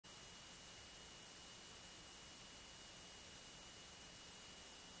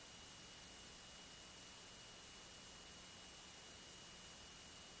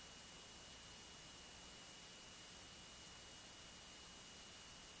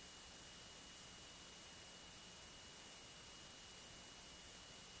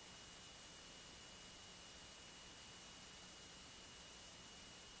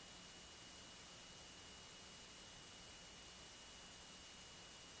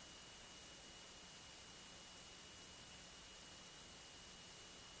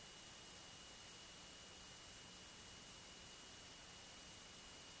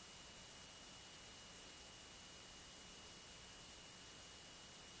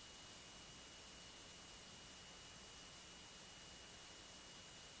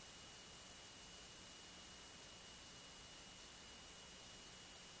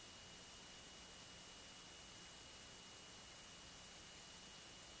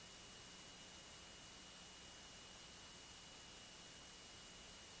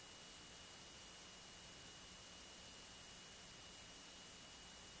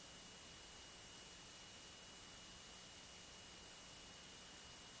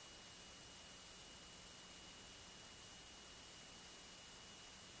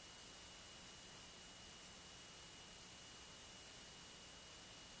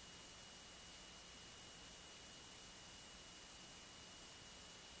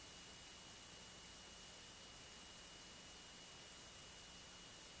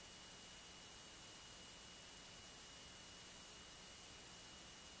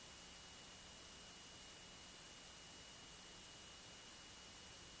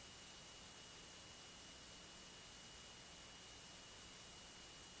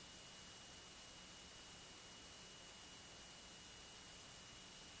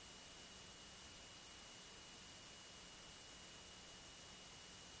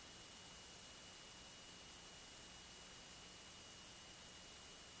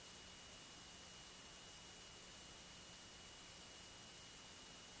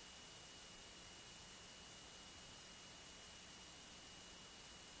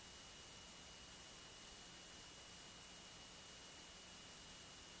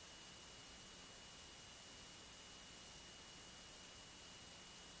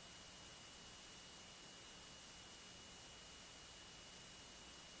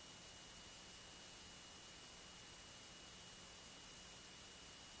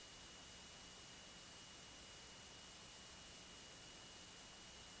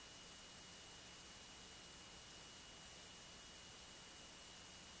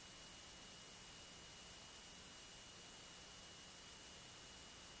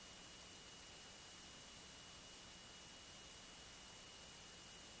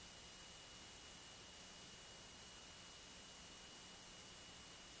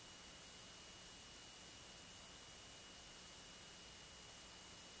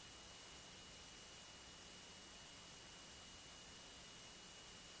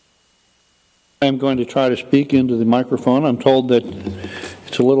I'm going to try to speak into the microphone. I'm told that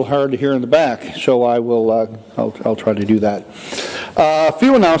it's a little hard to hear in the back, so I will. I'll try to do that. A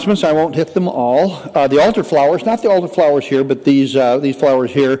few announcements. I won't hit them all. The altar flowers, not the altar flowers here, but these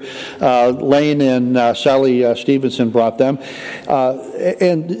flowers here. Lane and Sally Stevenson brought them.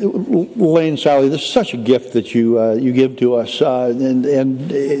 And Lane and Sally, this is such a gift that you give to us,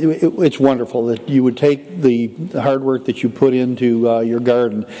 and it's wonderful that you would take the hard work that you put into your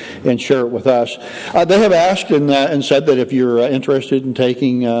garden and share it with us. They have asked and said that if you're interested in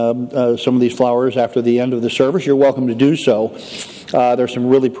taking some of these flowers after the end of the service, you're welcome to do so. There's some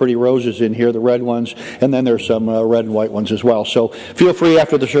really pretty roses in here, the red ones, and then there's some red and white ones as well. So feel free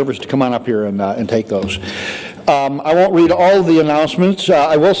after the service to come on up here and take those. I won't read all of the announcements.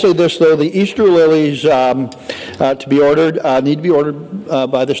 I will say this, though. The Easter lilies to be ordered need to be ordered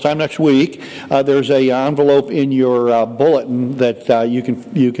by this time next week. There's a envelope in your bulletin that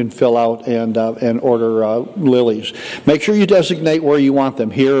you can fill out and order lilies. Make sure you designate where you want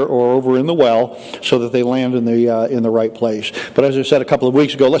them, here or over in the well, so that they land in the right place. But as I said a couple of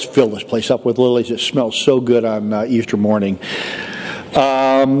weeks ago, let's fill this place up with lilies. It smells so good on Easter morning.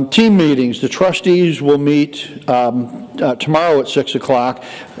 Team meetings. The trustees will meet tomorrow at 6 o'clock.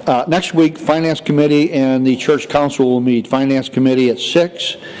 Next week, Finance Committee and the Church Council will meet. Finance Committee at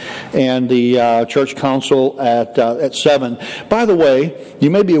 6 and the Church Council at 7. By the way, you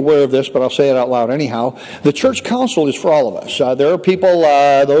may be aware of this, but I'll say it out loud anyhow. The Church Council is for all of us. There are people,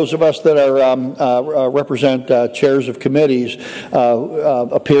 those of us that are represent chairs of committees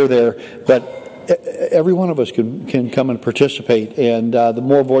appear there, but every one of us can come and participate, and the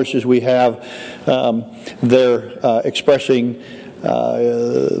more voices we have, they're expressing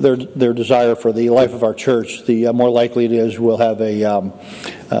their desire for the life of our church, the more likely it is we'll have a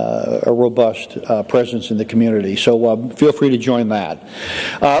robust presence in the community. So feel free to join that.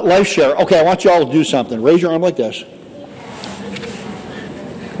 Life Share. Okay, I want you all to do something. Raise your arm like this.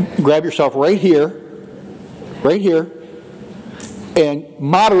 Grab yourself right here, and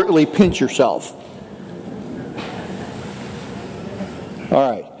moderately pinch yourself.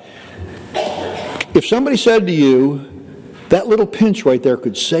 All right. If somebody said to you, that little pinch right there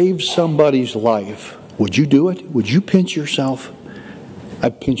could save somebody's life, would you do it? Would you pinch yourself? I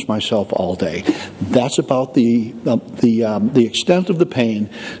pinch myself all day. That's about the extent of the pain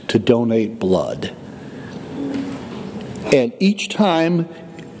to donate blood. And each time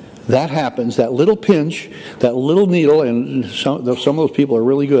that happens, that little pinch, that little needle, and some of those people are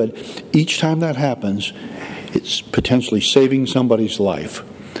really good, each time that happens, it's potentially saving somebody's life.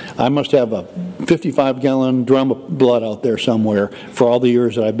 I must have a 55-gallon drum of blood out there somewhere for all the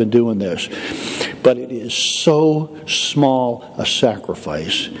years that I've been doing this. But it is so small a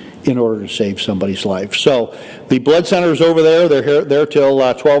sacrifice in order to save somebody's life. So the blood center is over there. They're there till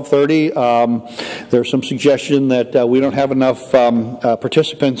 12:30. There's some suggestion that we don't have enough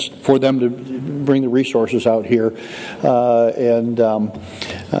participants for them to bring the resources out here and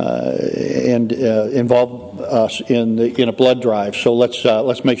involve us in a blood drive. So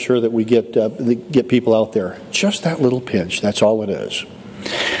let's make sure that we get people out there. Just that little pinch. That's all it is.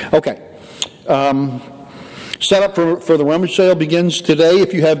 Okay. Setup for the rummage sale begins today.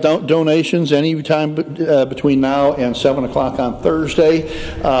 If you have donations any time between now and 7 o'clock on Thursday,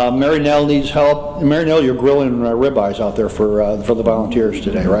 Mary Nell needs help. Mary Nell, you're grilling ribeyes out there for the volunteers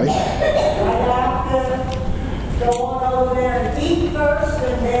today, right? I have to go on over there and eat first,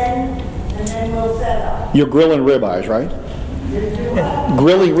 and then we'll set up. You're grilling ribeyes, right?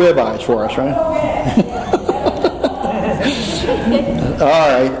 Grilling ribeyes for us, right? All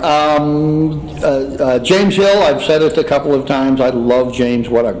right. James Hill, I've said it a couple of times. I love James.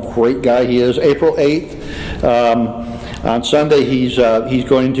 What a great guy he is. April 8th, on Sunday, he's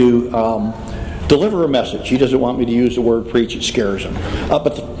going to deliver a message. He doesn't want me to use the word preach. It scares him.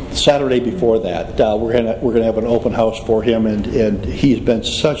 But the Saturday before that, we're gonna have an open house for him, and he's been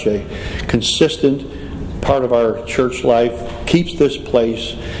such a consistent part of our church life. Keeps this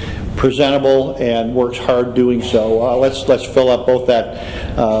place presentable and works hard doing so. Let's fill up both that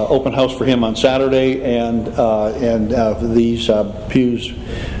open house for him on Saturday and these pews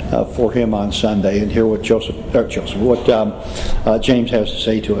for him on Sunday, and hear what James has to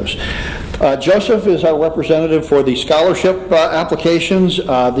say to us. Joseph is our representative for the scholarship applications.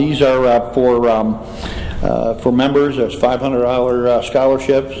 These are for members. There's $500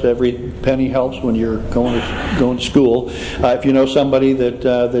 scholarships. Every penny helps when you're going to school. If you know somebody that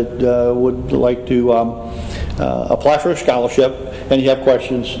would like to apply for a scholarship and you have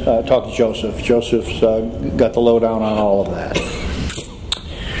questions, talk to Joseph. Joseph's got the lowdown on all of that.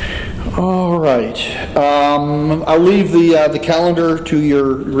 All right. I'll leave the calendar to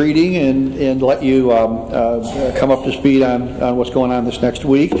your reading and let you come up to speed on what's going on this next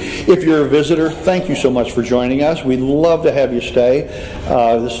week. If you're a visitor, thank you so much for joining us. We'd love to have you stay.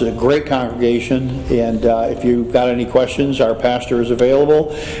 This is a great congregation, and if you've got any questions, our pastor is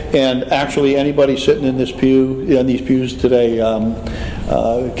available. And actually, anybody sitting in these pews today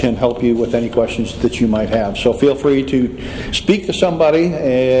can help you with any questions that you might have. So feel free to speak to somebody,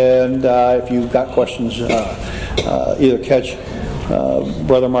 and if you've got questions, either catch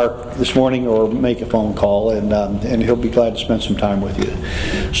Brother Mark this morning or make a phone call, and he'll be glad to spend some time with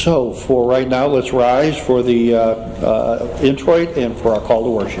you. So for right now, let's rise for the introit and for our call to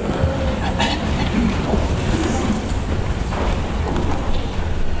worship.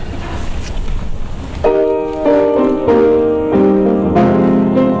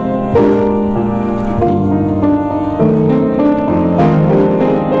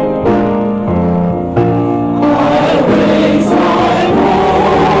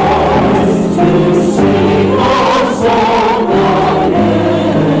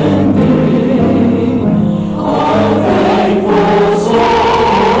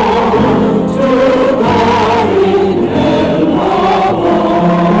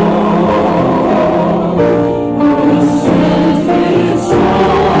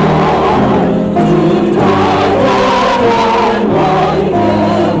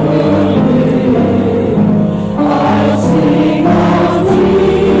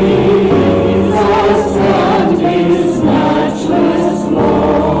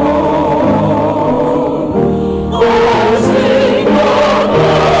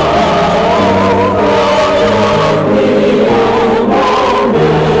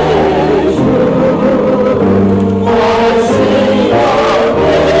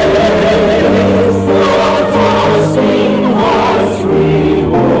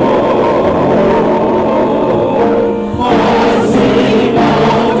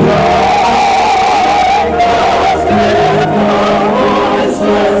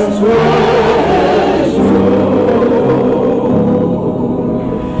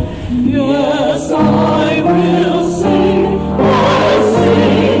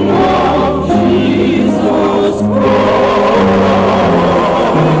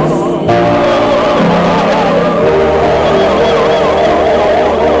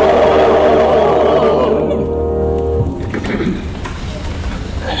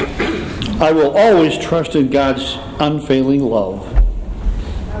 I will always trust in God's unfailing love.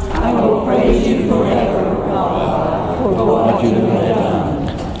 I will praise you forever, God, for what you have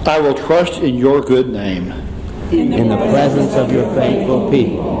done. I will trust in your good name. In the presence of your faithful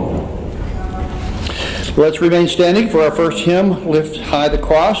people. Let's remain standing for our first hymn, Lift High the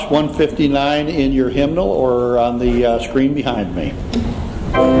Cross, 159 in your hymnal or on the screen behind me.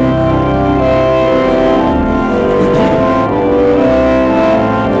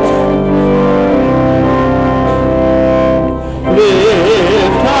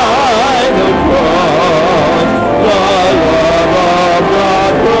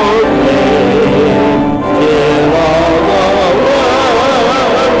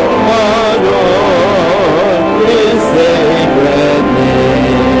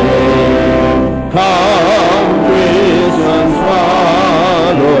 Come, Christians,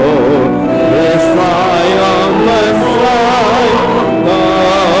 follow.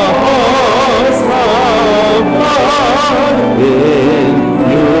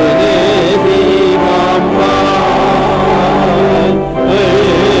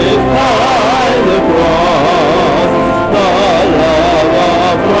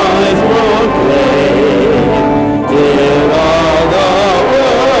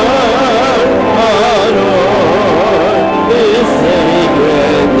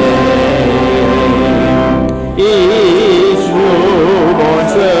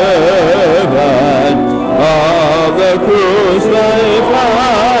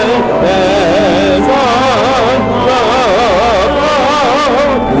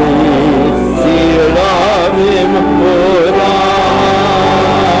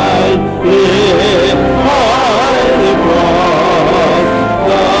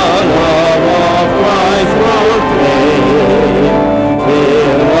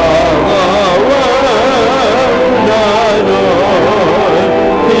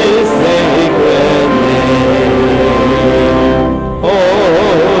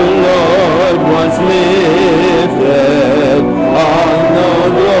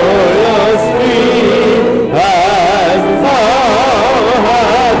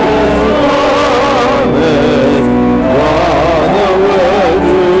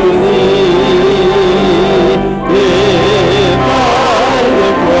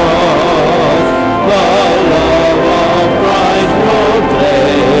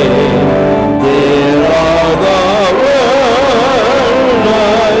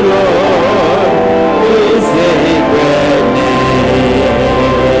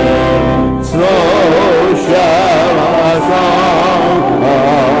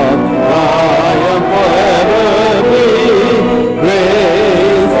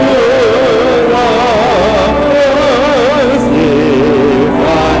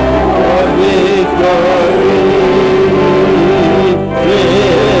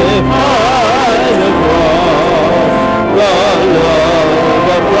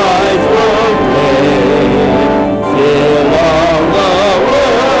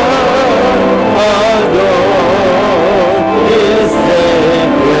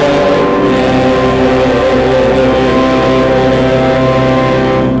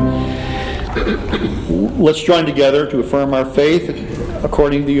 Let's join together to affirm our faith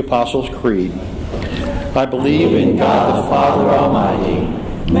according to the Apostles' Creed. I believe in God the Father Almighty,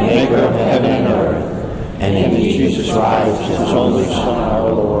 maker of heaven and earth, and in Jesus Christ, his only Son,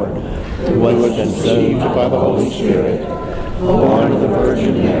 our Lord, who was conceived by the Holy Spirit, born of the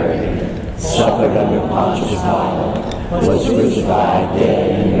Virgin Mary, suffered under Pontius Pilate, was crucified,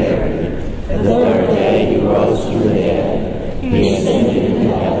 dead, and buried. The third day he rose from the dead. He ascended into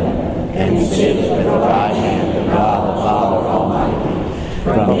heaven, and sits at the right hand of God the Father Almighty.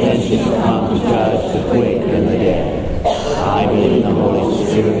 From hence he shall come to judge the quick and the dead. I believe in the Holy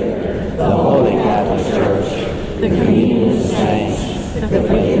Spirit, the Holy Catholic Church, the communion of the saints, the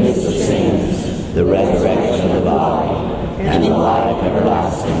forgiveness of sins, the resurrection of the body, and the life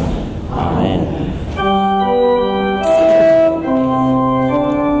everlasting. Amen.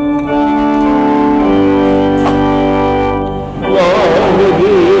 Glory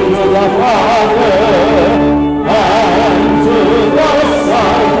be to the Father, and to the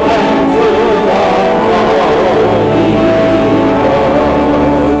Son, and to the Holy Ghost,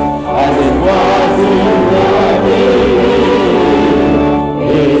 as it was in the beginning,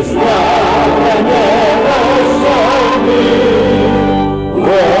 is now, and ever shall be,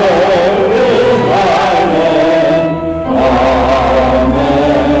 world without end.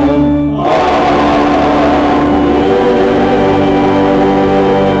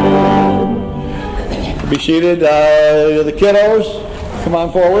 Amen. Be seated. The kiddos, come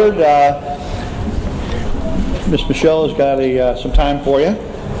on forward. Miss Michelle has got some time for you.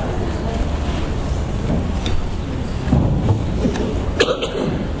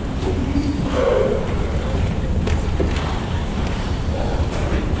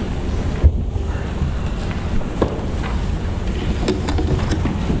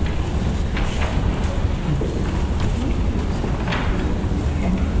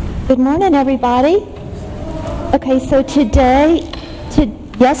 Good morning, everybody. Okay, so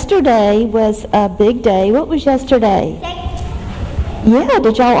yesterday was a big day. What was yesterday? Yeah,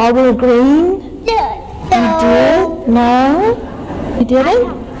 did y'all all wear green? You did? No? You didn't?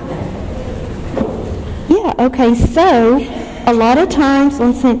 Yeah, okay, so a lot of times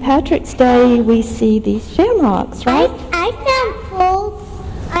on St. Patrick's Day we see these shamrocks, right? I found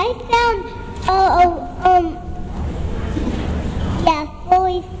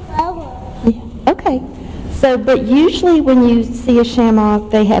fully flowers. Yeah, okay. So, but usually when you see a shamrock,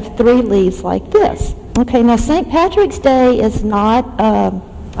 they have 3 leaves like this. Okay, now St. Patrick's Day is not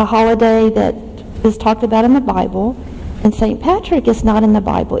a holiday that is talked about in the Bible, and St. Patrick is not in the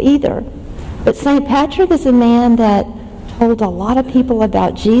Bible either. But St. Patrick is a man that told a lot of people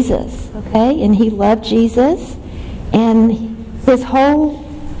about Jesus, okay? And he loved Jesus, and his whole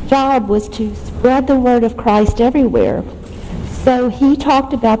job was to spread the word of Christ everywhere. So he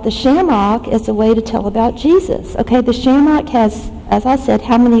talked about the shamrock as a way to tell about Jesus. Okay, the shamrock has, as I said,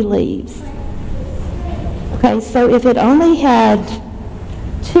 how many leaves? Okay, so if it only had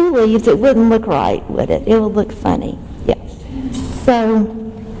 2 leaves, it wouldn't look right, would it? It would look funny. Yeah. So,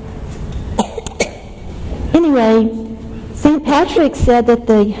 anyway, St. Patrick said that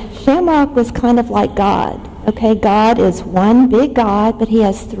the shamrock was kind of like God. Okay, God is one big God, but he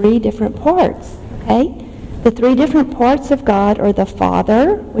has 3 different parts. Okay? The 3 different parts of God are the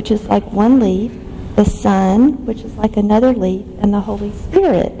Father, which is like 1 leaf, the Son, which is like another leaf, and the Holy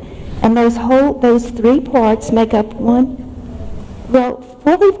Spirit. And those 3 parts make up one. Well,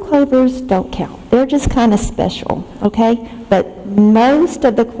 4-leaf clovers don't count. They're just kind of special, okay? But most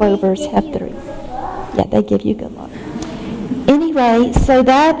of the clovers have 3. Yeah, they give you good luck. Anyway, so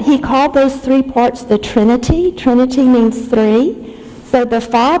that he called those 3 parts the Trinity. Trinity means 3. So the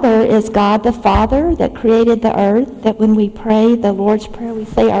Father is God the Father that created the earth, that when we pray the Lord's Prayer, we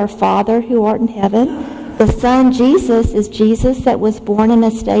say, Our Father who art in heaven. The Son, Jesus, is Jesus that was born in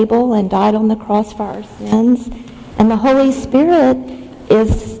a stable and died on the cross for our sins. And the Holy Spirit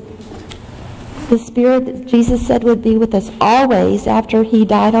is the Spirit that Jesus said would be with us always after he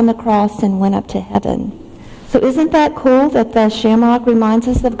died on the cross and went up to heaven. So isn't that cool that the shamrock reminds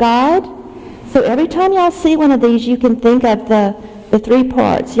us of God? So every time y'all see one of these, you can think of the 3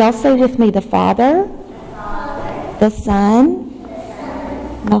 parts. Y'all say with me, the Father, the Son,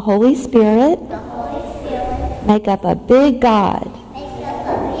 the Holy Spirit make up a big God.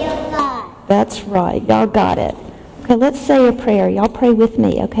 That's right. Y'all got it. Okay, let's say a prayer. Y'all pray with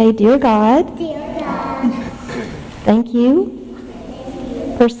me, okay? Dear God, thank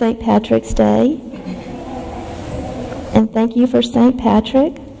you for St. Patrick's Day. And thank you for St.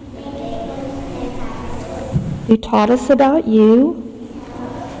 Patrick, who taught us about you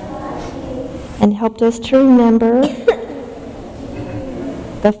and helped us to remember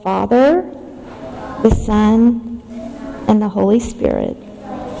the Father, the Son, and the Holy Spirit.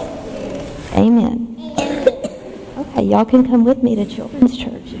 Amen. Okay, y'all can come with me to Children's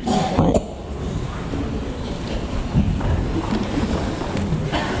Church if you want.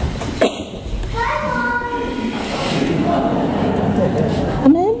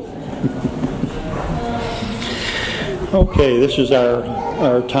 Come in. Okay, this is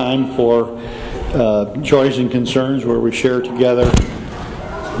our time for joys and concerns, where we share together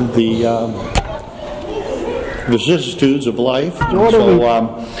the vicissitudes of life. So,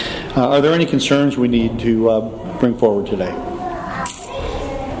 are there any concerns we need to bring forward today?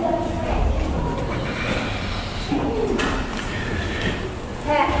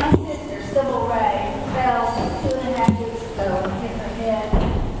 Pat, my sister, Sybil Ray, fell 2.5 weeks ago and hit her head.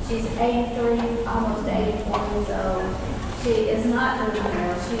 She's 83, almost 84 years old. She is not doing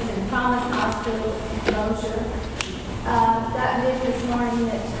well. She's in Promise Hospital in Mosier. Got news this morning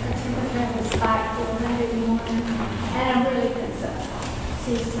that her temperature was spiked to 101, and I'm really concerned.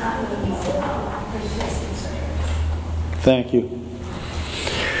 She's not doing so well. I appreciate it. Thank you.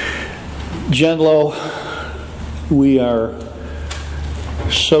 Jen Lowe, we are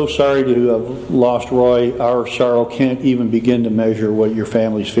so sorry to have lost Roy. Our sorrow can't even begin to measure what your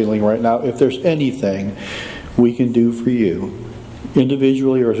family's feeling right now. If there's anything we can do for you,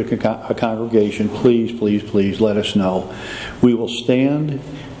 individually or as a congregation, please, please, please let us know. We will stand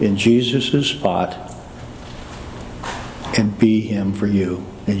in Jesus' spot and be Him for you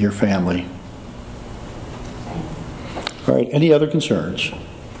and your family. All right, any other concerns?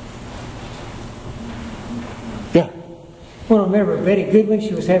 Yeah. I want to remember Betty Goodwin.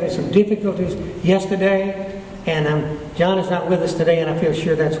 She was having some difficulties yesterday, and John is not with us today, and I feel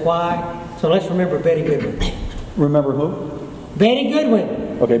sure that's why. So let's remember Betty Goodwin. Remember who? Betty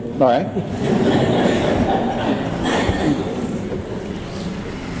Goodwin. Okay, all right.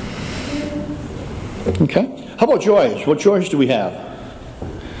 Okay. How about joys? What joys do we have?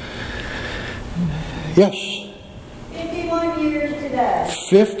 Yes. 51 years today.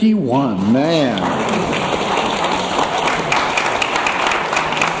 51, man.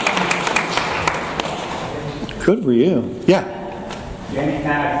 Good for you. Yeah. Jenny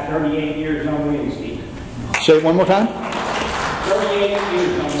Tyler, 38 years on Wednesday. Say it one more time. 38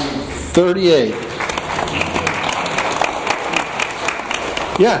 years on Wednesday. 38.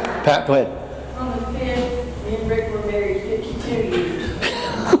 Yeah, Pat, go ahead. On the 5th, me and Rick were married 52 years.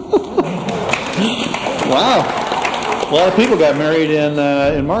 Wow. A lot of people got married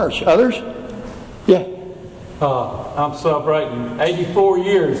in March. Others? Yeah. I'm celebrating 84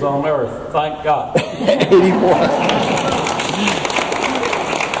 years on earth. Thank God. 84.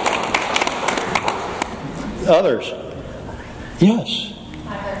 Others? Yes.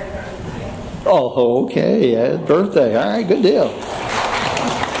 Oh, okay. Yeah, birthday. All right, good deal.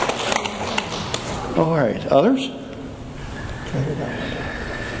 All right. Others?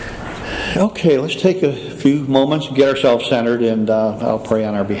 Okay, let's take a few moments and get ourselves centered, and I'll pray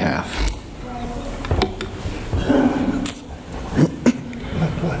on our behalf.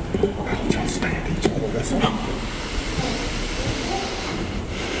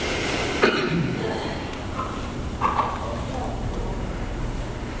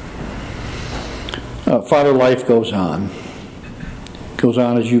 Father, life goes on. Goes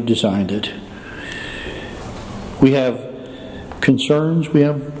on as you've designed it. We have concerns, we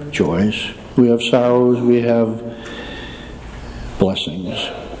have joys, we have sorrows, we have blessings.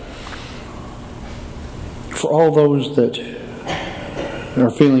 For all those that are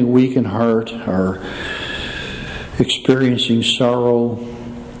feeling weak in heart, are experiencing sorrow,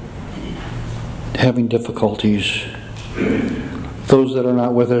 having difficulties, those that are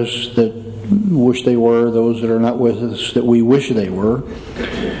not with us that wish they were, those that are not with us that we wish they were,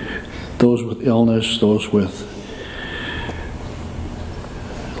 those with illness, those with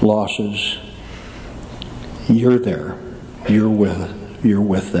losses, you're there. You're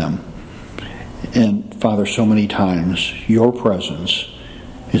with them. And Father, so many times your presence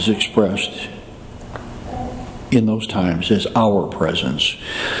is expressed in those times as our presence.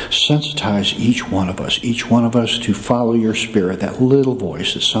 Sensitize each one of us to follow your Spirit, that little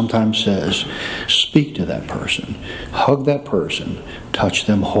voice that sometimes says, speak to that person, hug that person, touch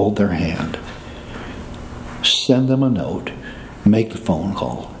them, hold their hand, send them a note, make the phone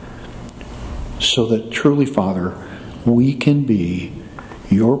call, so that truly, Father, we can be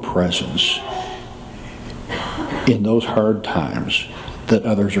your presence in those hard times that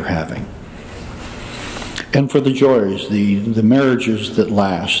others are having. And for the joys, the marriages that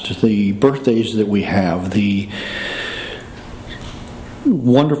last, the birthdays that we have, the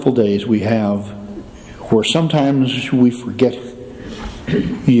wonderful days we have where sometimes we forget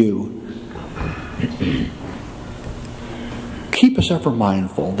you Keep us ever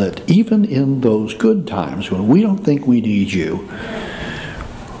mindful that even in those good times when we don't think we need you,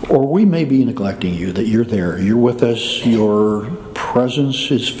 or we may be neglecting you, that you're there, you're with us, your presence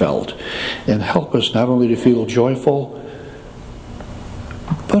is felt, and help us not only to feel joyful,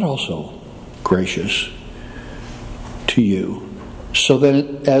 but also gracious to you, so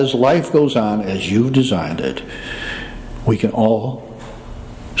that as life goes on, as you've designed it, we can all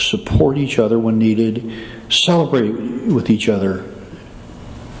support each other when needed, celebrate with each other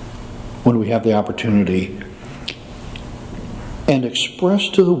when we have the opportunity, and express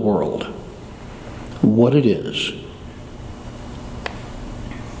to the world what it is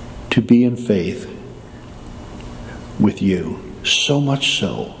to be in faith with you, so much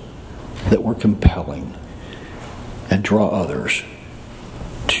so that we're compelling and draw others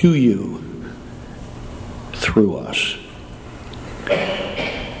to you through us.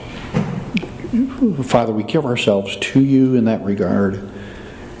 Father, we give ourselves to you in that regard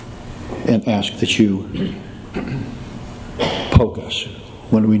and ask that you poke us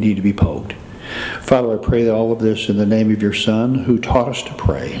when we need to be poked. Father, I pray that all of this in the name of your Son, who taught us to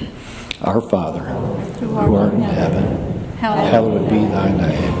pray. Our Father, who art in heaven, hallowed be thy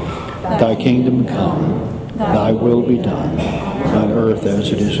name. Thy kingdom come, thy will be done, on earth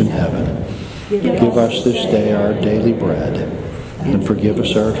as it is in heaven. Give us this day our daily bread, and forgive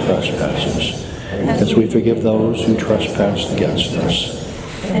us our trespasses, as we forgive those who trespass against us.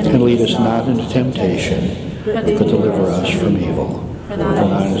 And lead us not into temptation, but deliver us from evil. For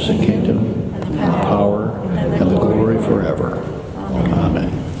thine is the kingdom, and the power, and the glory forever.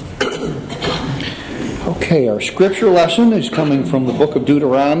 Amen. Okay, our scripture lesson is coming from the book of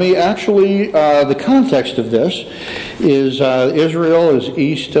Deuteronomy. Actually, the context of this is Israel is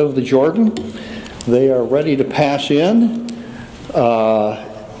east of the Jordan. They are ready to pass in.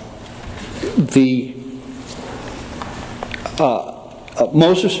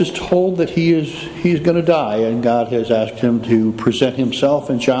 Moses is told that he's going to die, and God has asked him to present himself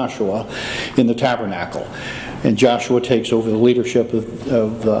and Joshua in the tabernacle. And Joshua takes over the leadership of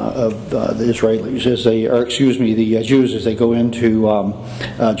the Israelis the Jews as they go into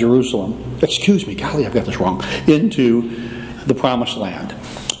Jerusalem. Excuse me, golly, I've got this wrong. Into the Promised Land.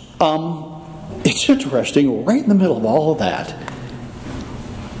 It's interesting. Right in the middle of all of that,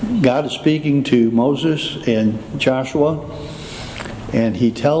 God is speaking to Moses and Joshua, and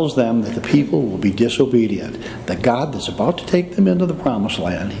he tells them that the people will be disobedient. The God that's about to take them into the Promised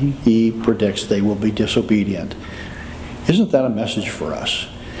Land, he predicts they will be disobedient. Isn't that a message for us?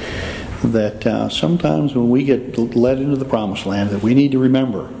 That sometimes when we get led into the Promised Land, that we need to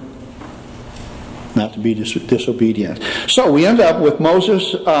remember not to be disobedient. So we end up with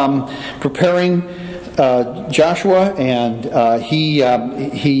Moses preparing Joshua, and he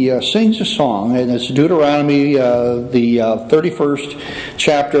sings a song, and it's Deuteronomy, the 31st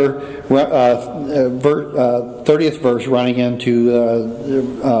chapter, 30th verse, running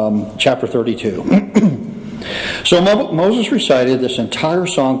into chapter 32. So Moses recited this entire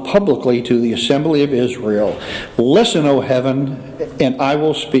song publicly to the assembly of Israel. Listen, O heaven, and I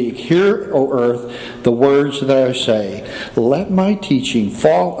will speak. Hear, O earth, the words that I say. Let my teaching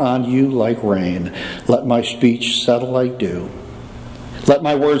fall on you like rain. Let my speech settle like dew. Let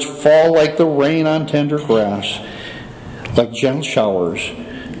my words fall like the rain on tender grass, like gentle showers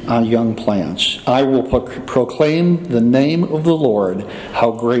on young plants. I will proclaim the name of the Lord.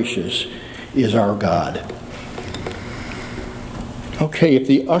 How gracious is our God. Okay, if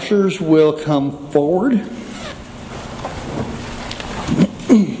the ushers will come forward.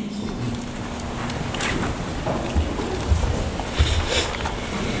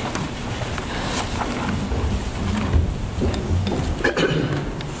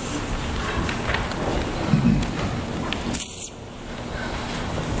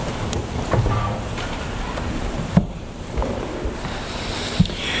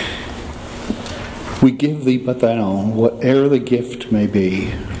 We give thee but thine own, whate'er the gift may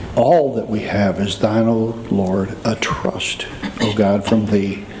be. All that we have is thine, O Lord, a trust, O God, from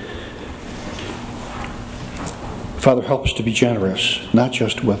thee. Father, help us to be generous, not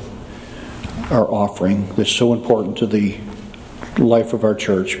just with our offering that's so important to the life of our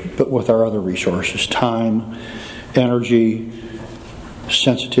church, but with our other resources, time, energy,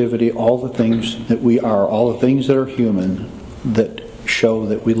 sensitivity, all the things that we are, all the things that are human, that show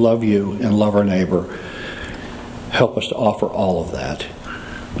that we love you and love our neighbor. Help us to offer all of that.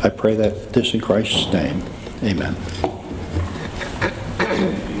 I pray that this in Christ's name. Amen.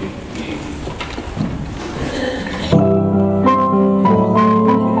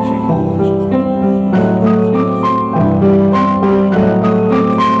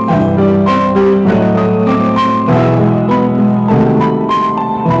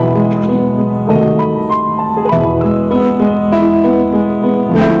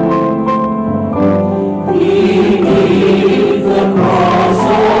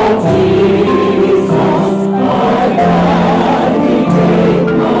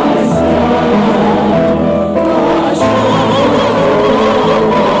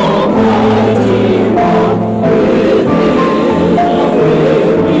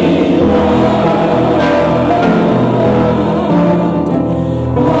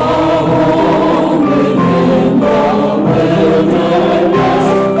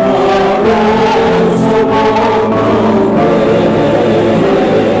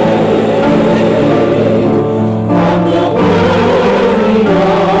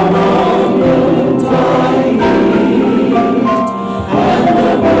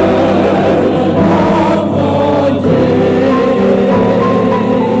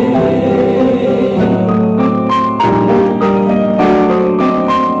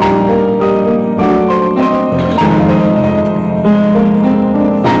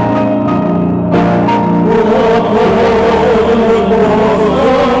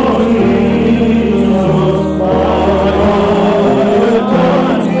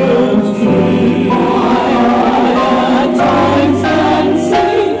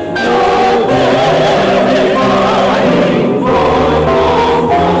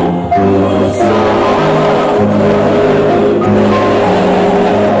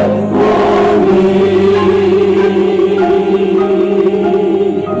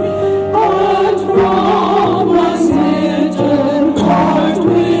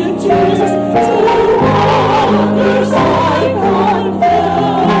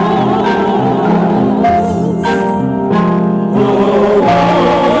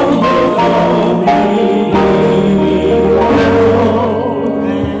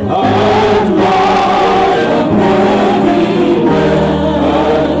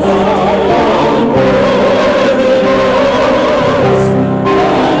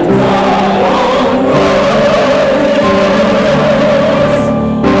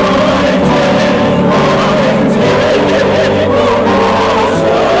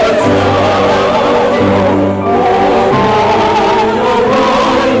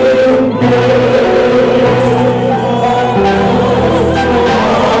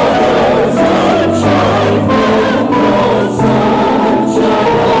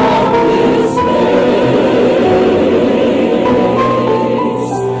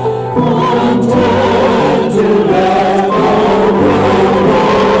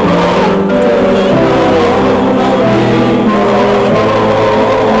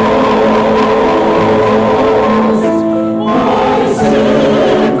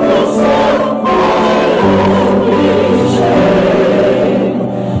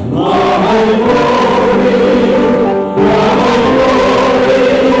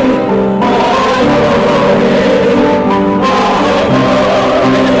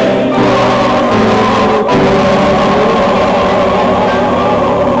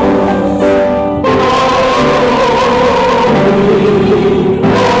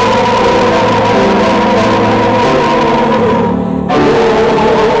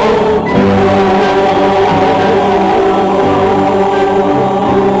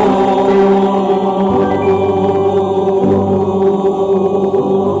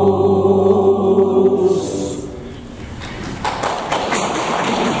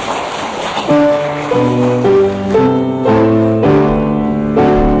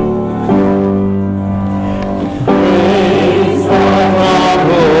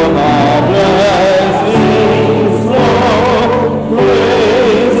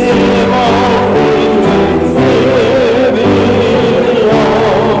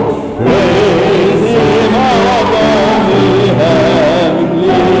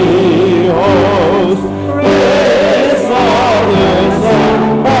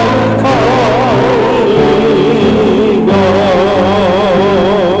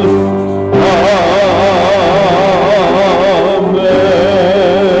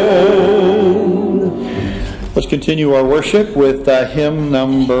 continue our worship with hymn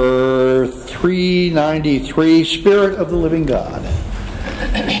number 393, Spirit of the Living God.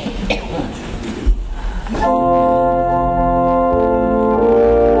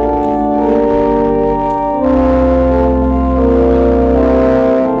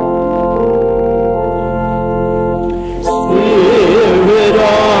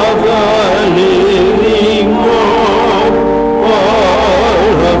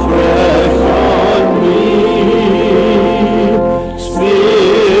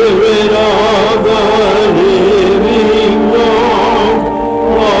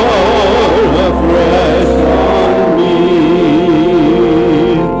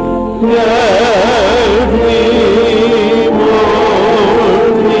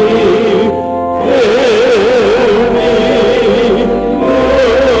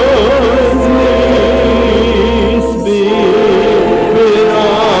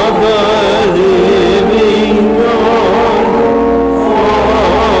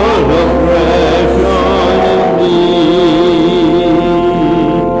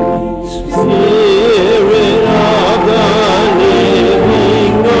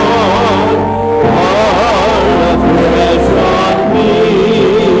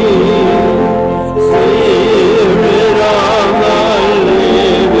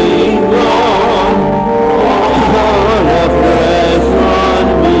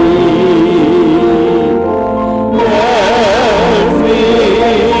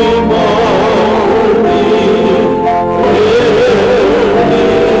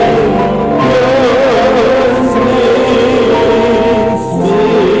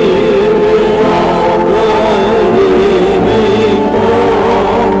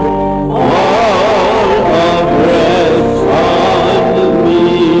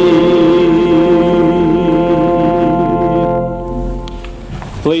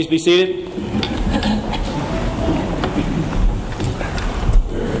 Please be seated.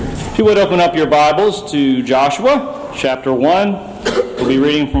 If you would open up your Bibles to Joshua chapter 1. We'll be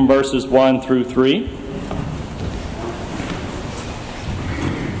reading from verses 1 through 3.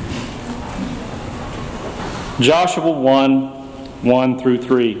 Joshua 1 through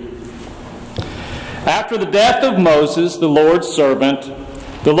 3. After the death of Moses, the Lord's servant,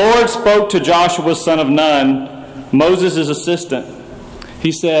 the Lord spoke to Joshua son of Nun, Moses' assistant.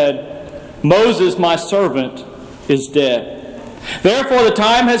 He said, Moses, my servant, is dead. Therefore the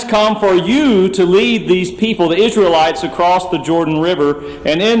time has come for you to lead these people, the Israelites, across the Jordan River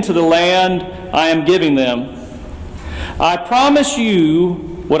and into the land I am giving them. I promise you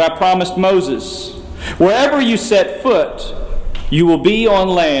what I promised Moses. Wherever you set foot, you will be on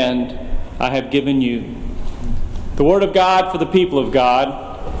land I have given you. The word of God for the people of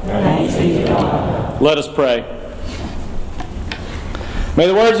God. Thanks be to God. Let us pray. May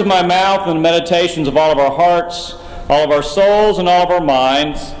the words of my mouth and the meditations of all of our hearts, all of our souls, and all of our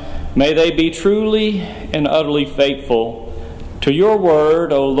minds, may they be truly and utterly faithful to your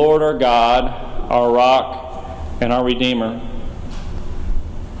word, O Lord our God, our rock, and our Redeemer.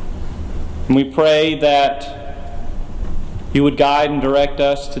 And we pray that you would guide and direct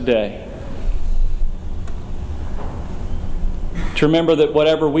us today. To remember that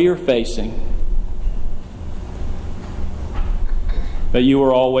whatever we are facing, that you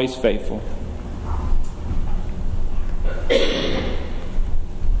are always faithful.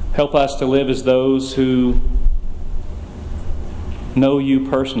 Help us to live as those who know you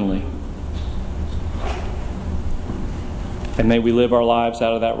personally. And may we live our lives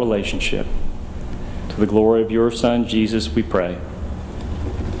out of that relationship. To the glory of your Son, Jesus, we pray.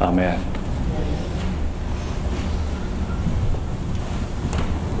 Amen.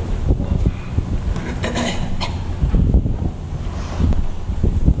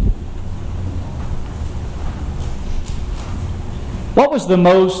 What was the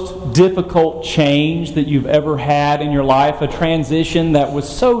most difficult change that you've ever had in your life? A transition that was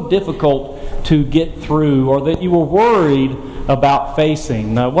so difficult to get through, or that you were worried about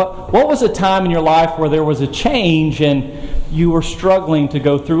facing? What was a time in your life where there was a change and you were struggling to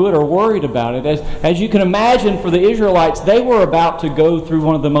go through it or worried about it? As you can imagine, for the Israelites, they were about to go through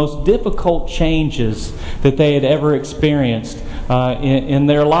one of the most difficult changes that they had ever experienced in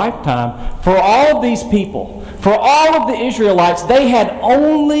their lifetime. For all of these people, for all of the Israelites, they had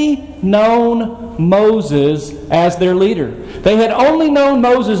only known Moses as their leader. They had only known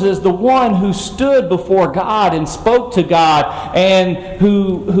Moses as the one who stood before God and spoke to God, and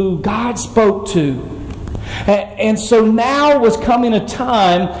who God spoke to. And so now was coming a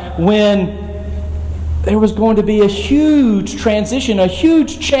time when there was going to be a huge transition, a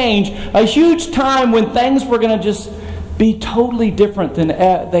huge change, a huge time when things were going to just be totally different than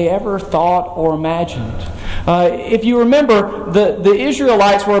they ever thought or imagined. If you remember, the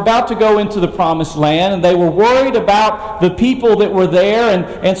Israelites were about to go into the Promised Land, and they were worried about the people that were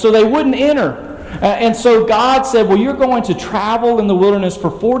there, and so they wouldn't enter. And so God said, well, you're going to travel in the wilderness for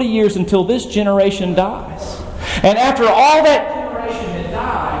 40 years until this generation dies. And after all that generation had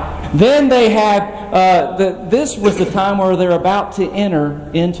died, then they had, this was the time where they're about to enter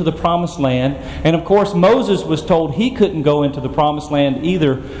into the Promised Land. And of course, Moses was told he couldn't go into the Promised Land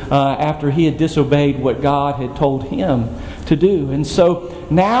either after he had disobeyed what God had told him to do. And so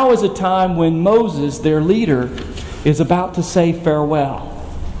now is a time when Moses, their leader, is about to say farewell.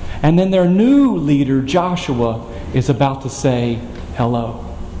 And then their new leader, Joshua, is about to say hello.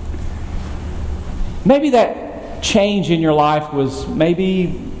 Maybe that change in your life was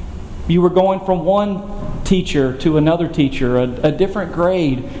maybe you were going from one teacher to another teacher, a different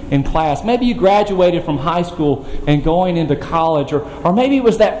grade in class. Maybe you graduated from high school and going into college, or maybe it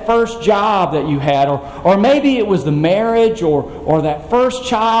was that first job that you had, or maybe it was the marriage, or that first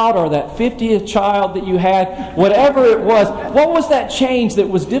child, or that 50th child that you had. Whatever it was, what was that change that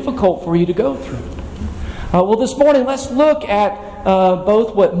was difficult for you to go through? Well, this morning, let's look at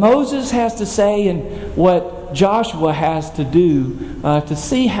both what Moses has to say and what Joshua has to do to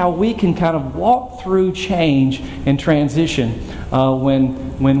see how we can kind of walk through change and transition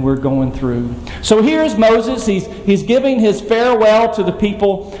when we're going through. So here's Moses. He's giving his farewell to the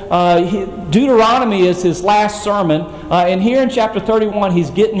people. Deuteronomy is his last sermon. And here in chapter 31, he's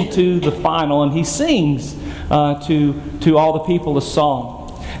getting to the final. And he sings to all the people a song.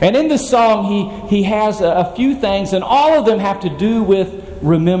 And in this song, he has a few things, and all of them have to do with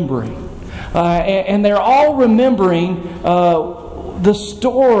remembering. And they're all remembering the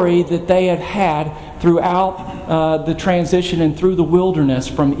story that they had throughout the transition and through the wilderness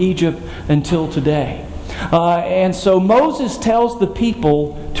from Egypt until today. And so Moses tells the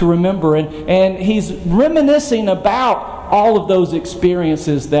people to remember, and he's reminiscing about all of those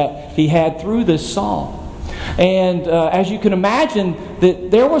experiences that he had through this song. And as you can imagine,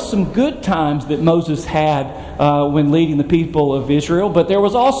 that there were some good times that Moses had when leading the people of Israel, but there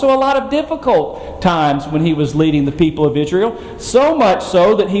was also a lot of difficult times when he was leading the people of Israel, so much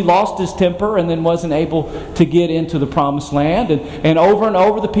so that he lost his temper and then wasn't able to get into the Promised Land. And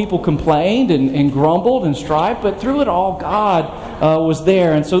over the people complained and grumbled and strived, but through it all, God was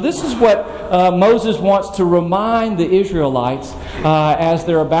there. And so this is what Moses wants to remind the Israelites as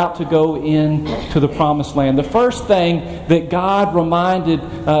they're about to go into the Promised Land. The first thing that God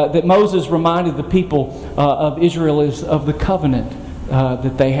that Moses reminded the people of Israel is of the covenant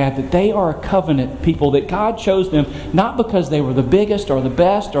that they had, that they are a covenant people, that God chose them not because they were the biggest or the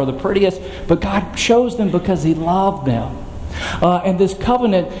best or the prettiest, but God chose them because He loved them. And this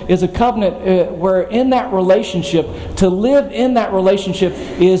covenant is a covenant where in that relationship, to live in that relationship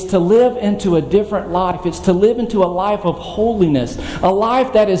is to live into a different life. It's to live into a life of holiness, a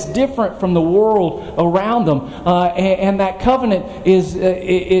life that is different from the world around them. And that covenant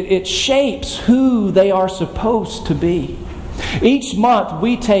it shapes who they are supposed to be. Each month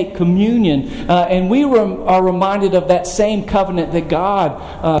we take communion and we are reminded of that same covenant that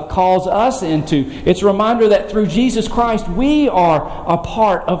God calls us into. It's a reminder that through Jesus Christ we are a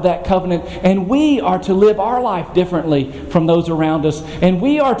part of that covenant, and we are to live our life differently from those around us, and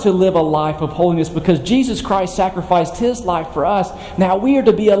we are to live a life of holiness because Jesus Christ sacrificed His life for us. Now we are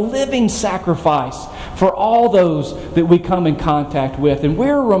to be a living sacrifice for all those that we come in contact with, and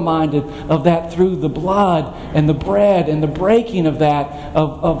we're reminded of that through the blood and the bread and the breaking of that,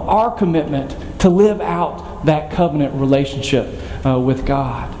 of our commitment to live out that covenant relationship with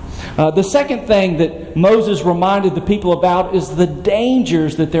God. The second thing that Moses reminded the people about is the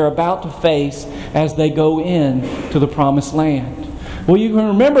dangers that they're about to face as they go in to the Promised Land. Well, you can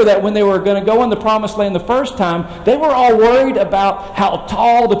remember that when they were going to go in the Promised Land the first time, they were all worried about how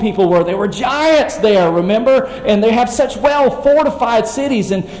tall the people were. There were giants there, remember? And they have such well-fortified cities.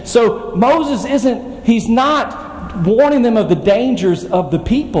 And so Moses he's not warning them of the dangers of the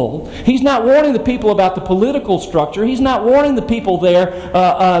people. He's not warning the people about the political structure. He's not warning the people there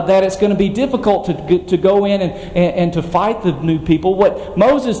that it's going to be difficult to go in and to fight the new people. What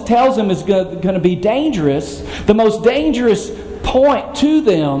Moses tells them is going to be dangerous. The most dangerous point to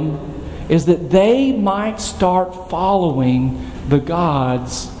them is that they might start following the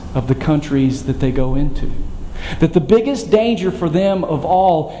gods of the countries that they go into. That the biggest danger for them of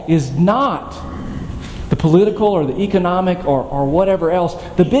all is not the political or the economic or whatever else.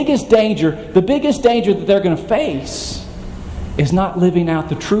 The biggest danger that they're going to face is not living out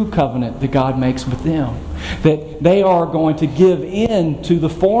the true covenant that God makes with them. That they are going to give in to the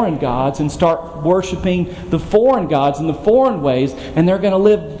foreign gods and start worshiping the foreign gods in the foreign ways, and they're going to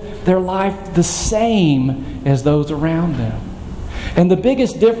live their life the same as those around them. And the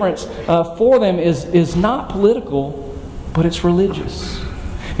biggest difference for them is not political, but it's religious.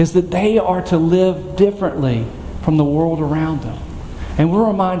 Is that they are to live differently from the world around them. And we're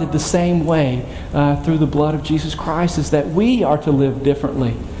reminded the same way through the blood of Jesus Christ, is that we are to live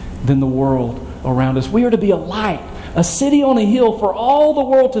differently than the world around us. We are to be a light, a city on a hill for all the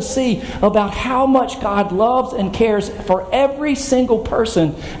world to see about how much God loves and cares for every single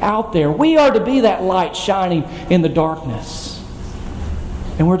person out there. We are to be that light shining in the darkness.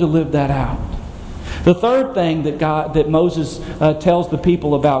 And we're to live that out. The third thing that Moses tells the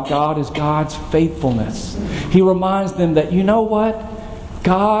people about God is God's faithfulness. He reminds them that, you know what?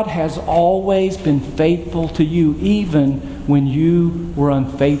 God has always been faithful to you, even when you were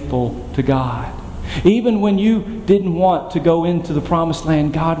unfaithful to God. Even when you didn't want to go into the promised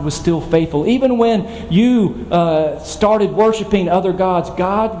land, God was still faithful. Even when you started worshiping other gods,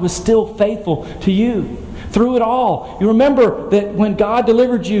 God was still faithful to you. Through it all. You remember that when God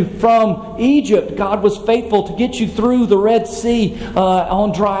delivered you from Egypt, God was faithful to get you through the Red Sea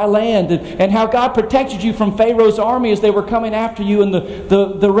on dry land. And how God protected you from Pharaoh's army as they were coming after you, and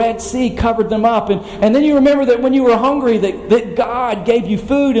the Red Sea covered them up. And then you remember that when you were hungry, that God gave you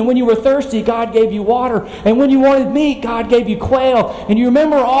food. And when you were thirsty, God gave you water. And when you wanted meat, God gave you quail. And you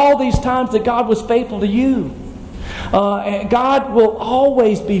remember all these times that God was faithful to you. And God will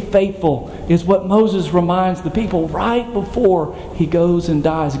always be faithful, is what Moses reminds the people right before he goes and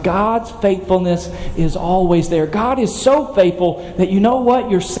dies. God's faithfulness is always there. God is so faithful that, you know what?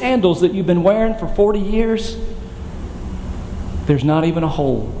 Your sandals that you've been wearing for 40 years, there's not even a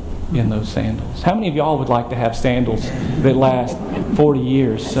hole in those sandals. How many of y'all would like to have sandals that last 40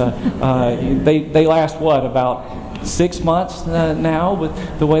 years? They last what, about 6 months now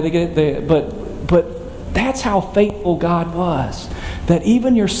with the way they get it. But that's how faithful God was. That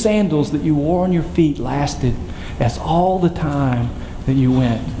even your sandals that you wore on your feet lasted as all the time that you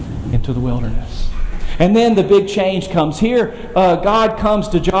went into the wilderness. And then the big change comes. Here, God comes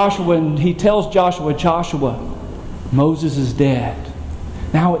to Joshua and he tells Joshua, Joshua, Moses is dead.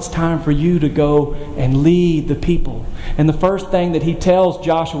 Now it's time for you to go and lead the people. And the first thing that he tells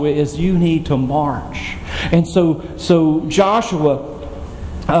Joshua is, you need to march. And so Joshua,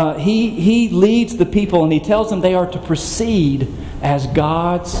 he leads the people and he tells them they are to proceed as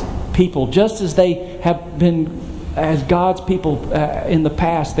God's people. Just as they have been as God's people in the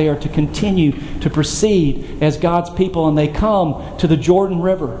past, they are to continue to proceed as God's people. And they come to the Jordan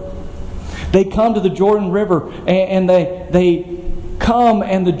River. They come to the Jordan River and they come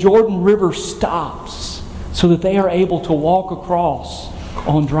and the Jordan River stops so that they are able to walk across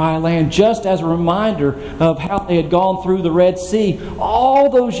on dry land, just as a reminder of how they had gone through the Red Sea all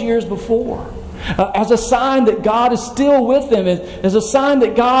those years before. As a sign that God is still with them, as a sign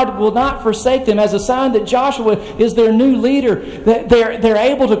that God will not forsake them, as a sign that Joshua is their new leader, that they're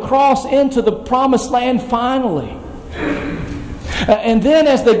able to cross into the promised land finally. And then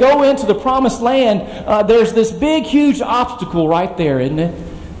as they go into the promised land, there's this big, huge obstacle right there, isn't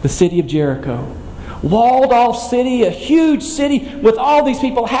it? The city of Jericho. Walled off city, a huge city with all these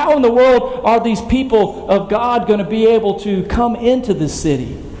people. How in the world are these people of God going to be able to come into this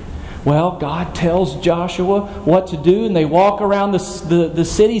city? Well, God tells Joshua what to do, and they walk around the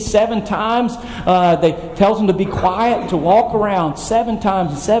city 7 times. They tells them to be quiet, to walk around 7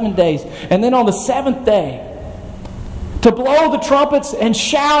 times in 7 days. And then on the 7th day, to blow the trumpets and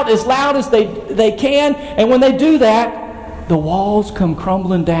shout as loud as they can. And when they do that, the walls come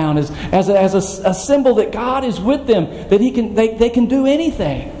crumbling down as a symbol that God is with them, that they can do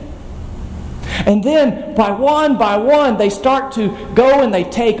anything. And then by one, they start to go and they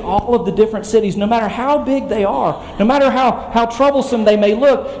take all of the different cities, no matter how big they are, no matter how troublesome they may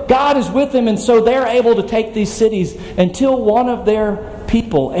look. God is with them, and so they're able to take these cities until one of their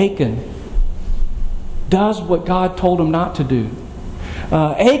people, Achan, does what God told him not to do.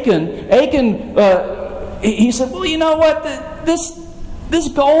 Achan, he said, well, you know what? This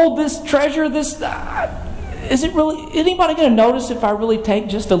gold, this treasure, is it really, anybody going to notice if I really take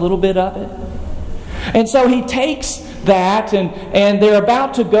just a little bit of it? And so he takes that, and they're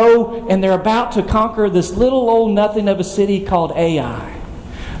about to go, and they're about to conquer this little old nothing of a city called Ai.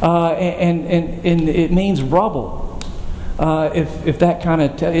 And it means rubble. If that kind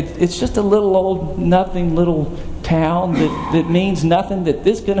of, it's just a little old nothing little town that means nothing, that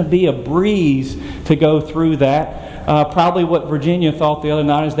this is going to be a breeze to go through that. Probably what Virginia thought the other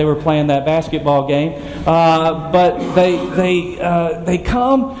night as they were playing that basketball game. But they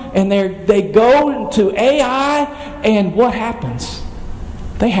come and they go to Ai, and what happens?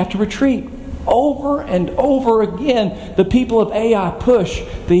 They have to retreat. over and over again, the people of Ai push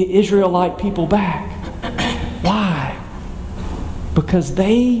the Israelite people back. Why? Because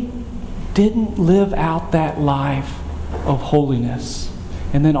they didn't live out that life of holiness.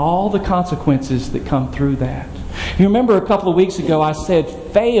 And then all the consequences that come through that. You remember a couple of weeks ago I said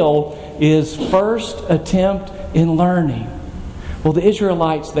fail is first attempt in learning. Well, the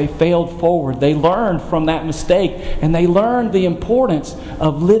Israelites, they failed forward. They learned from that mistake, and they learned the importance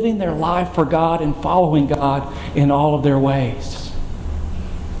of living their life for God and following God in all of their ways.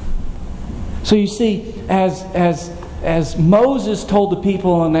 So you see, as Moses told the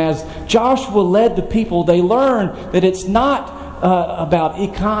people and as Joshua led the people, they learned that it's not about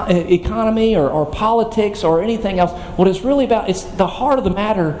economy or politics or anything else. What it's really about, it's the heart of the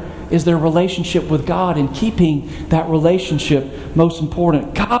matter is their relationship with God and keeping that relationship most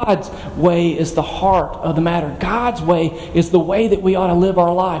important. God's way is the heart of the matter. God's way is the way that we ought to live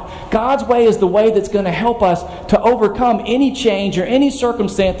our life. God's way is the way that's going to help us to overcome any change or any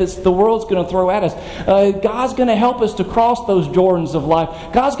circumstance that the world's going to throw at us. God's going to help us to cross those Jordans of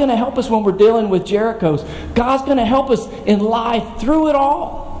life. God's going to help us when we're dealing with Jerichos. God's going to help us in life through it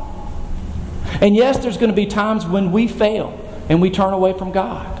all. And yes, there's going to be times when we fail and we turn away from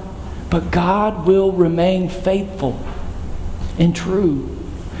God. But God will remain faithful and true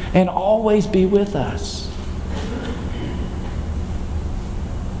and always be with us.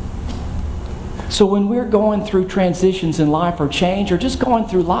 So when we're going through transitions in life or change or just going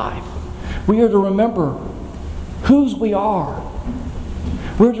through life, we are to remember whose we are.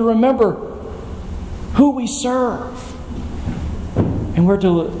 We're to remember who we serve. And we're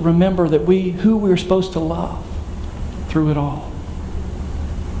to remember that who we're supposed to love through it all.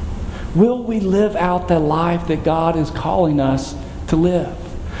 Will we live out the life that God is calling us to live?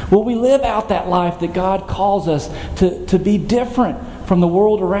 Will we live out that life that God calls us to be different from the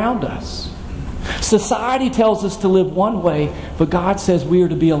world around us? Society tells us to live one way, but God says we are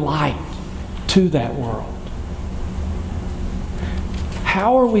to be a light to that world.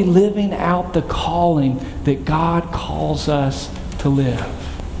 How are we living out the calling that God calls us to live?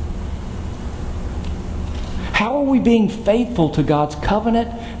 How are we being faithful to God's covenant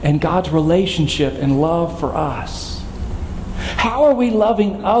and God's relationship and love for us? How are we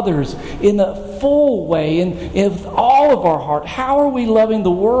loving others in a full way and with all of our heart? How are we loving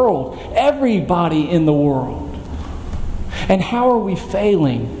the world, everybody in the world? And how are we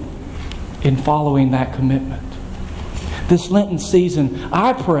failing in following that commitment? This Lenten season,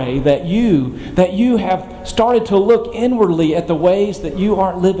 I pray that you have started to look inwardly at the ways that you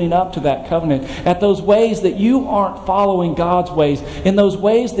aren't living up to that covenant, at those ways that you aren't following God's ways, in those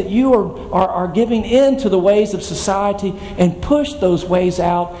ways that you are giving in to the ways of society, and push those ways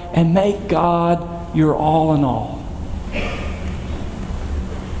out and make God your all in all.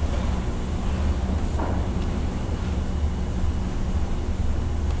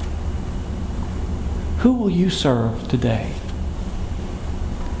 Who will you serve today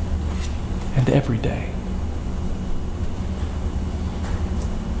and every day?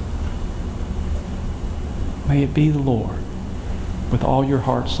 May it be the Lord with all your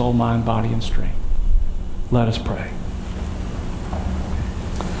heart, soul, mind, body, and strength. Let us pray.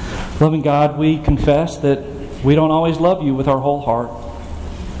 Loving God, we confess that we don't always love you with our whole heart.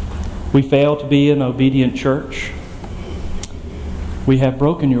 We fail to be an obedient church. We have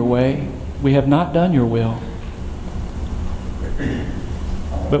broken your way. We have not done your will.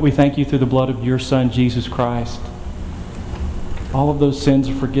 But we thank you through the blood of your Son, Jesus Christ. All of those sins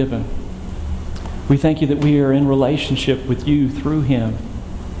are forgiven. We thank you that we are in relationship with you through him.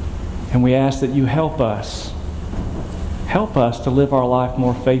 And we ask that you help us. Help us to live our life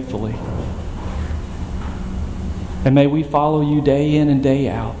more faithfully. And may we follow you day in and day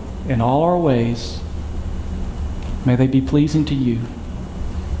out in all our ways. May they be pleasing to you.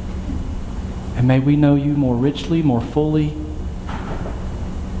 And may we know you more richly, more fully.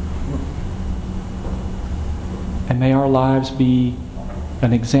 And may our lives be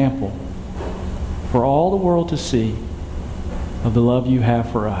an example for all the world to see of the love you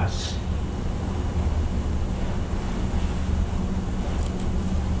have for us.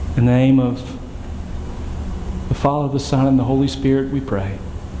 In the name of the Father, the Son, and the Holy Spirit, we pray.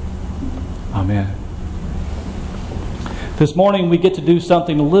 Amen. This morning we get to do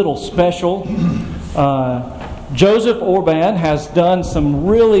something a little special. Joseph Orban has done some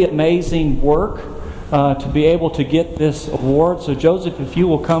really amazing work to be able to get this award. So Joseph, if you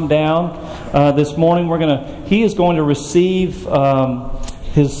will come down this morning, he is going to receive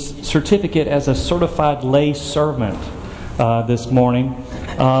his certificate as a certified lay servant this morning.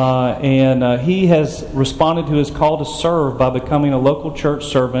 and he has responded to his call to serve by becoming a local church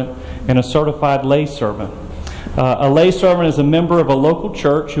servant and a certified lay servant. A lay servant is a member of a local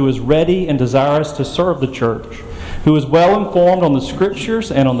church who is ready and desirous to serve the church, who is well informed on the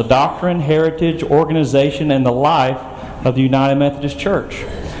Scriptures and on the doctrine, heritage, organization, and the life of the United Methodist Church,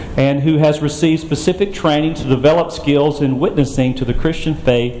 and who has received specific training to develop skills in witnessing to the Christian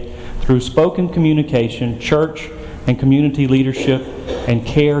faith through spoken communication, church and community leadership, and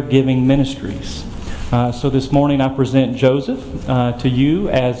caregiving ministries. So this morning I present Joseph to you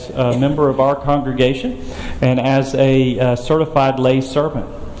as a member of our congregation and as a certified lay servant.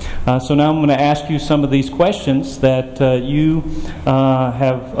 So now I'm going to ask you some of these questions that you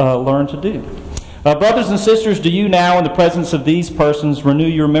have learned to do. Brothers and sisters, do you now, in the presence of these persons, renew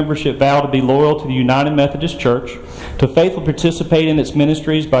your membership vow to be loyal to the United Methodist Church, to faithfully participate in its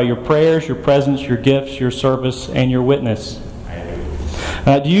ministries by your prayers, your presence, your gifts, your service, and your witness?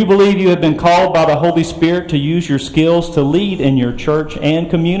 Do you believe you have been called by the Holy Spirit to use your skills to lead in your church and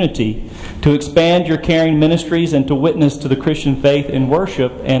community, to expand your caring ministries, and to witness to the Christian faith in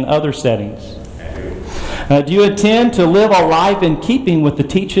worship and other settings? Do you intend to live a life in keeping with the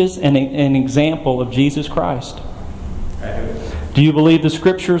teachings and an example of Jesus Christ? Do you believe the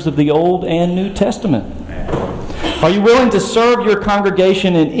Scriptures of the Old and New Testament? Are you willing to serve your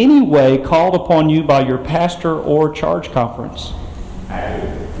congregation in any way called upon you by your pastor or charge conference?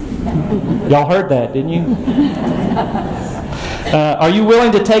 Y'all heard that, didn't you? Are you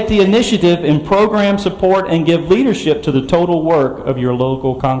willing to take the initiative in program support and give leadership to the total work of your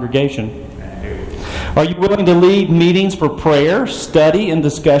local congregation? Are you willing to lead meetings for prayer, study, and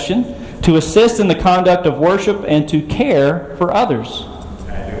discussion, to assist in the conduct of worship, and to care for others?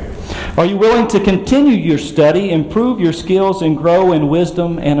 Are you willing to continue your study, improve your skills, and grow in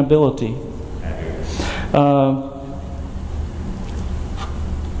wisdom and ability?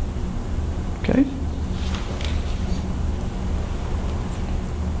 Okay.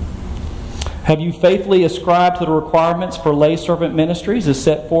 Have you faithfully ascribed to the requirements for lay servant ministries as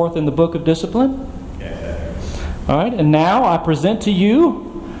set forth in the Book of Discipline? All right, and now I present to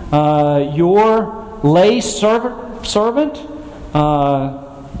you your lay servant.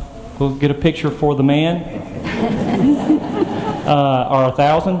 We'll get a picture for the man, or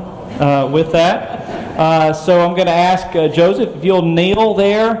 1,000 with that. So I'm going to ask Joseph, if you'll kneel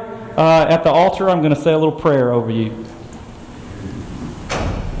there at the altar. I'm going to say a little prayer over you.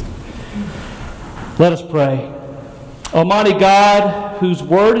 Let us pray. Almighty God, whose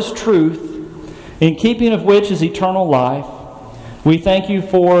word is truth, in keeping of which is eternal life, we thank you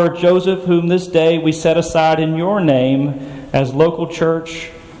for Joseph, whom this day we set aside in your name as local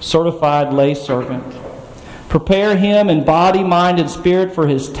church certified lay servant. Prepare him in body, mind, and spirit for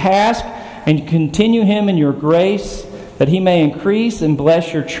his task, and continue him in your grace, that he may increase and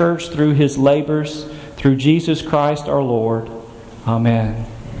bless your church through his labors, through Jesus Christ our Lord. Amen.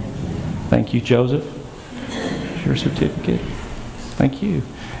 Thank you, Joseph. Here's your certificate. Thank you.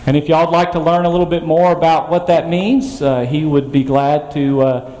 And if y'all would like to learn a little bit more about what that means, he would be glad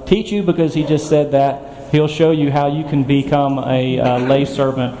to teach you, because he just said that. He'll show you how you can become a lay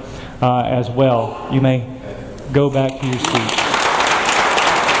servant as well. You may go back to your seat.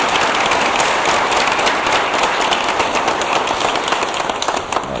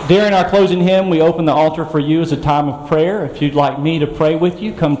 During our closing hymn, we open the altar for you as a time of prayer. If you'd like me to pray with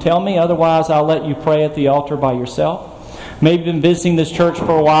you, come tell me. Otherwise, I'll let you pray at the altar by yourself. Maybe you've been visiting this church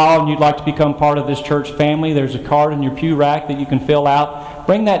for a while and you'd like to become part of this church family. There's a card in your pew rack that you can fill out.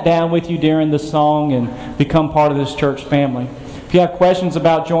 Bring that down with you during the song and become part of this church family. If you have questions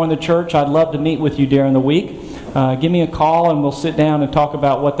about joining the church, I'd love to meet with you during the week. Give me a call and we'll sit down and talk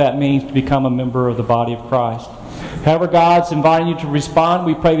about what that means to become a member of the body of Christ. However God's inviting you to respond,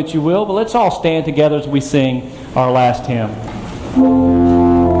 we pray that you will. But let's all stand together as we sing our last hymn.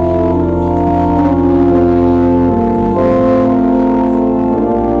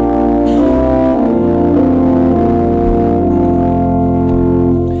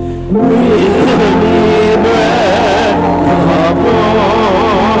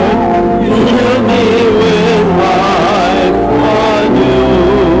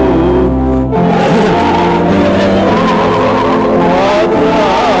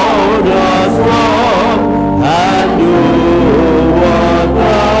 And you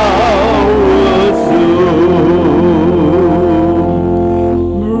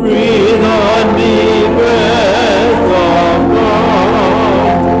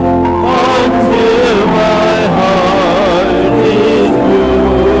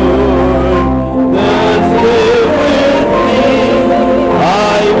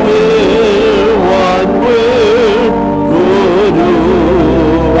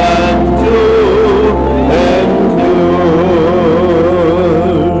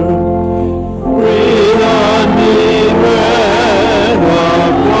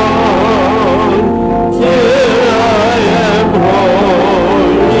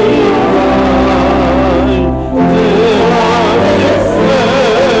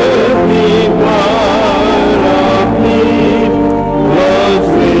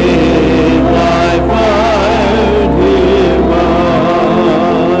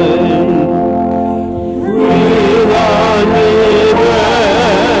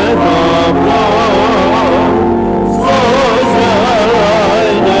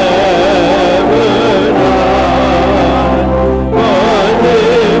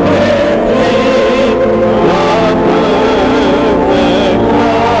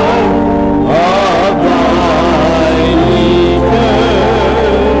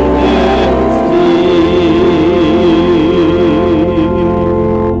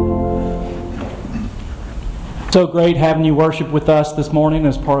So great having you worship with us this morning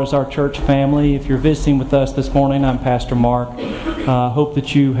as part of our church family. If you're visiting with us this morning, I'm Pastor Mark. Hope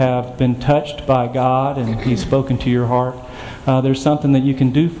that you have been touched by God and He's spoken to your heart. There's something that you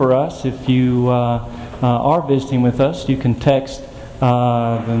can do for us if you are visiting with us. You can text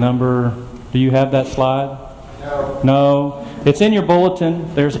the number. Do you have that slide? No. It's in your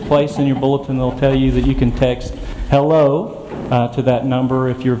bulletin. There's a place in your bulletin that will tell you that you can text hello to that number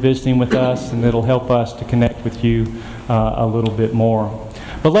if you're visiting with us, and it'll help us to connect with you a little bit more.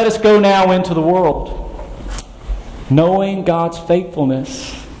 But let us go now into the world, knowing God's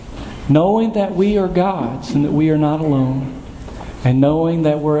faithfulness, knowing that we are God's and that we are not alone, and knowing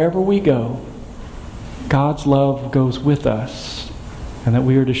that wherever we go, God's love goes with us, and that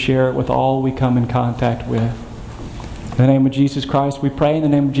we are to share it with all we come in contact with. In the name of Jesus Christ we pray. In the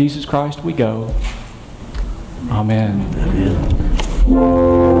name of Jesus Christ we go. Amen.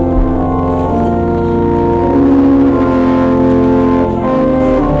 Amen.